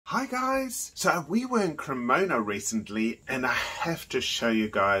Hi guys! So we were in Cremona recently and I have to show you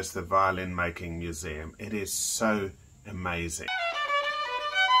guys the Violin Making Museum. It is so amazing.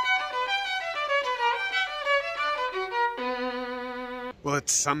 Well,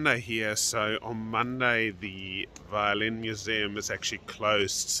 it's Sunday here, so on Monday the Violin Museum is actually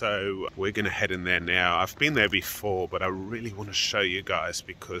closed, so we're going to head in there now. I've been there before, but I really want to show you guys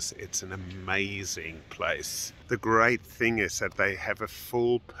because it's an amazing place. The great thing is that they have a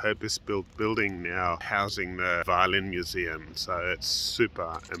full purpose-built building now housing the Violin Museum, so it's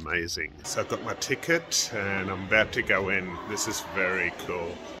super amazing. So I've got my ticket and I'm about to go in. This is very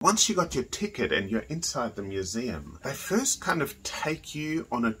cool. Once you got your ticket and you're inside the museum, they first kind of take you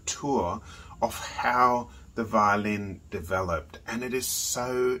on a tour of how the violin developed, and it is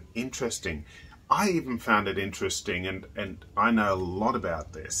so interesting. I even found it interesting, and I know a lot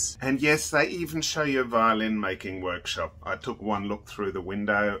about this. And yes, they even show you a violin making workshop. I took one look through the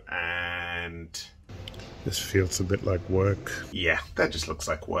window and this feels a bit like work. Yeah, that just looks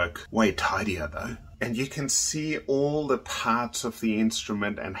like work. Way tidier though. And you can see all the parts of the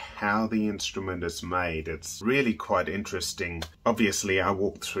instrument and how the instrument is made. It's really quite interesting. Obviously, I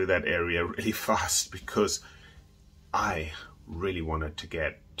walked through that area really fast because I really wanted to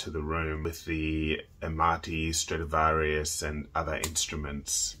get to the room with the Amati, Stradivarius and other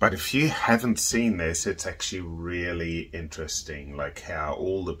instruments. But if you haven't seen this, it's actually really interesting, like how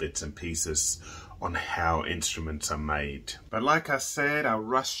all the bits and pieces on how instruments are made. But like I said, I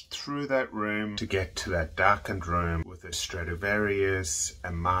rushed through that room to get to that darkened room with the Stradivarius,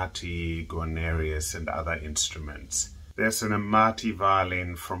 Amati, Guarnerius and other instruments. There's an Amati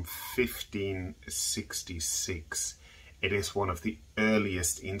violin from 1566. It is one of the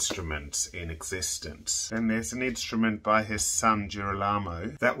earliest instruments in existence. Then there's an instrument by his son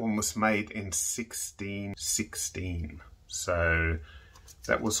Girolamo. That one was made in 1616. So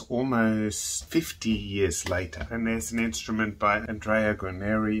that was almost 50 years later. And there's an instrument by Andrea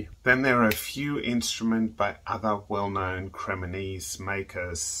Guarneri. Then there are a few instruments by other well-known Cremonese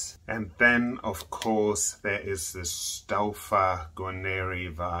makers. And then, of course, there is the Stolfa Guarneri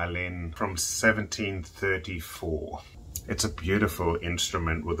violin from 1734. It's a beautiful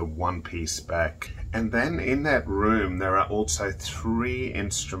instrument with a one-piece back. And then in that room there are also 3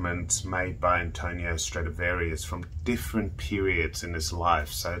 instruments made by Antonio Stradivarius from different periods in his life.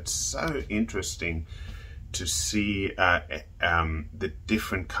 So it's so interesting to see the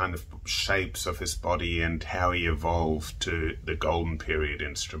different kind of shapes of his body and how he evolved to the golden period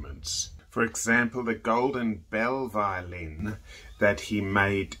instruments. For example, the golden bell violin that he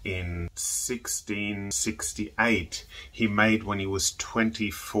made in 1668, he made when he was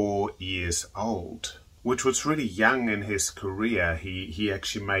 24 years old, which was really young in his career. He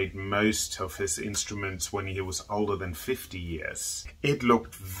actually made most of his instruments when he was older than 50 years. It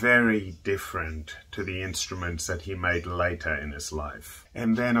looked very different to the instruments that he made later in his life.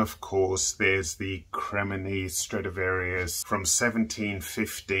 And then, of course, there's the Cremonese Stradivarius from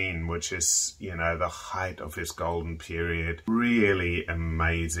 1715, which is, you know, the height of his golden period. Really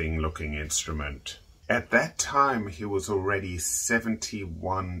amazing looking instrument. At that time, he was already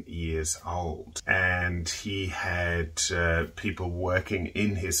 71 years old, and he had people working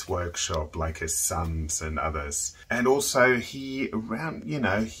in his workshop, like his sons and others. And also he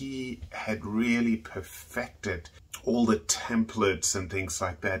had really perfected all the templates and things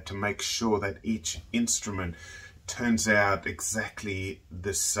like that to make sure that each instrument turns out exactly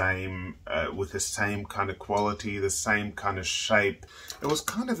the same, with the same kind of quality, the same kind of shape. It was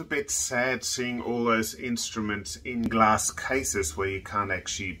kind of a bit sad seeing all those instruments in glass cases where you can't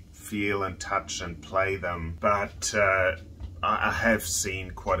actually feel and touch and play them. But I have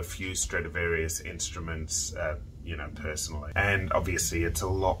seen quite a few Stradivarius instruments, you know, personally. And obviously it's a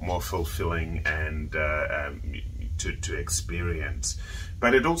lot more fulfilling and to experience.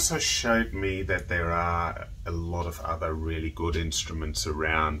 But it also showed me that there are a lot of other really good instruments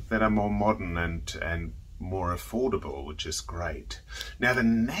around that are more modern and more affordable, which is great. Now the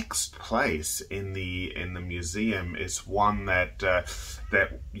next place in the museum is one that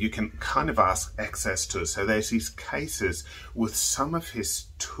that you can kind of ask access to. So there's these cases with some of his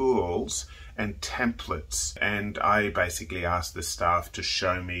tools and templates, and I basically asked the staff to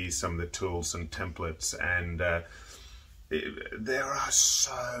show me some of the tools and templates, and there are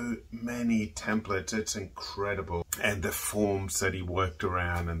so many templates. It's incredible, and the forms that he worked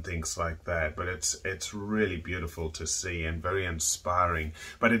around and things like that. But it's really beautiful to see and very inspiring.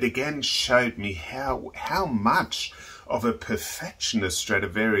 But it again showed me how much of a perfectionist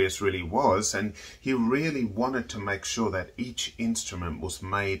Stradivarius really was, and he really wanted to make sure that each instrument was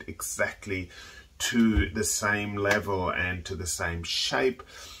made exactly to the same level and to the same shape.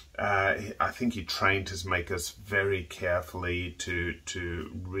 I think he trained his makers very carefully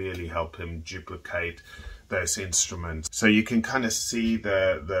to really help him duplicate those instruments. So you can kind of see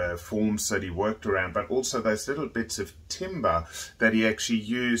the forms that he worked around, but also those little bits of timber that he actually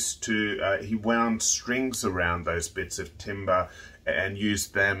used to, he wound strings around those bits of timber and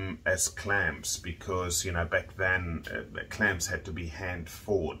used them as clamps, because, you know, back then the clamps had to be hand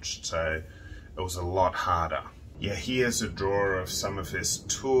forged, so it was a lot harder. Yeah, here's a drawer of some of his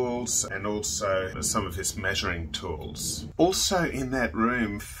tools and also some of his measuring tools. Also in that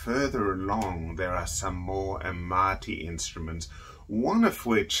room further along there are some more Amati instruments, one of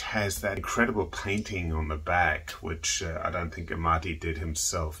which has that incredible painting on the back, which I don't think Amati did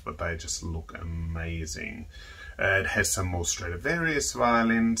himself, but they just look amazing. It has some more Stradivarius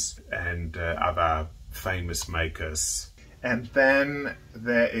violins and other famous makers. And then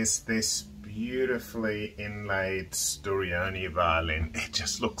there is this beautifully inlaid Storioni violin. It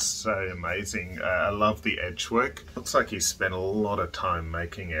just looks so amazing. I love the edgework. Looks like he spent a lot of time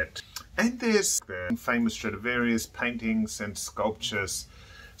making it. And there's the famous Stradivarius paintings and sculptures.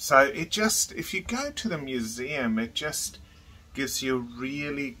 So it just, if you go to the museum, it just gives you a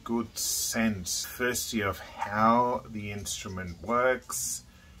really good sense, firstly, of how the instrument works,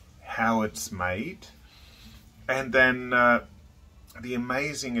 how it's made, and then the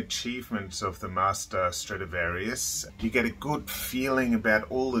amazing achievements of the master Stradivarius. You get a good feeling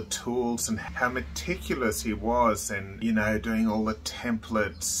about all the tools and how meticulous he was, and, you know, doing all the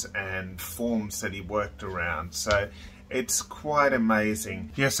templates and forms that he worked around. So it's quite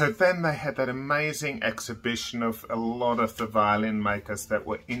amazing. Yeah, so then they had that amazing exhibition of a lot of the violin makers that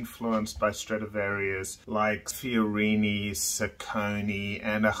were influenced by Stradivarius, like Fiorini, Sacconi,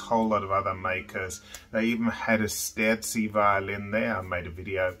 and a whole lot of other makers. They even had a Sterzi violin there. I made a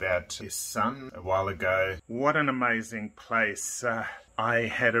video about his son a while ago. What an amazing place. I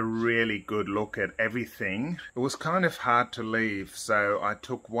had a really good look at everything. It was kind of hard to leave, so I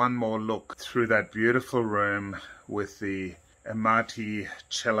took one more look through that beautiful room with the Amati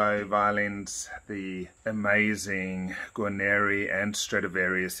cello violins, the amazing Guarnerius and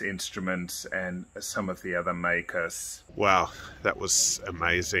Stradivarius instruments, and some of the other makers. Wow, that was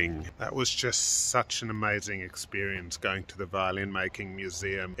amazing. That was just such an amazing experience going to the Violin Making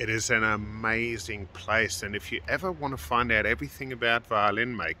Museum. It is an amazing place, and if you ever want to find out everything about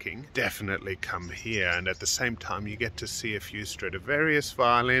violin making, definitely come here. And at the same time, you get to see a few Stradivarius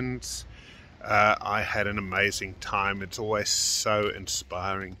violins. I had an amazing time. It's always so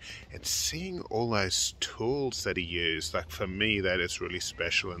inspiring, and seeing all those tools that he used, like, for me that is really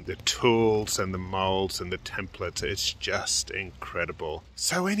special, and the tools and the molds and the templates, it's just incredible.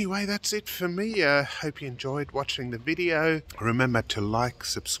 So anyway, that's it for me. Hope you enjoyed watching the video. Remember to like,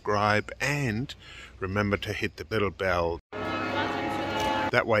 subscribe, and remember to hit the little bell.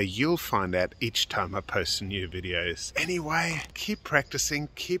 That way you'll find out each time I post new videos. Anyway, keep practicing,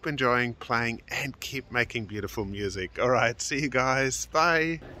 keep enjoying playing, and keep making beautiful music. Alright, see you guys.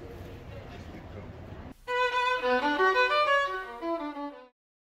 Bye.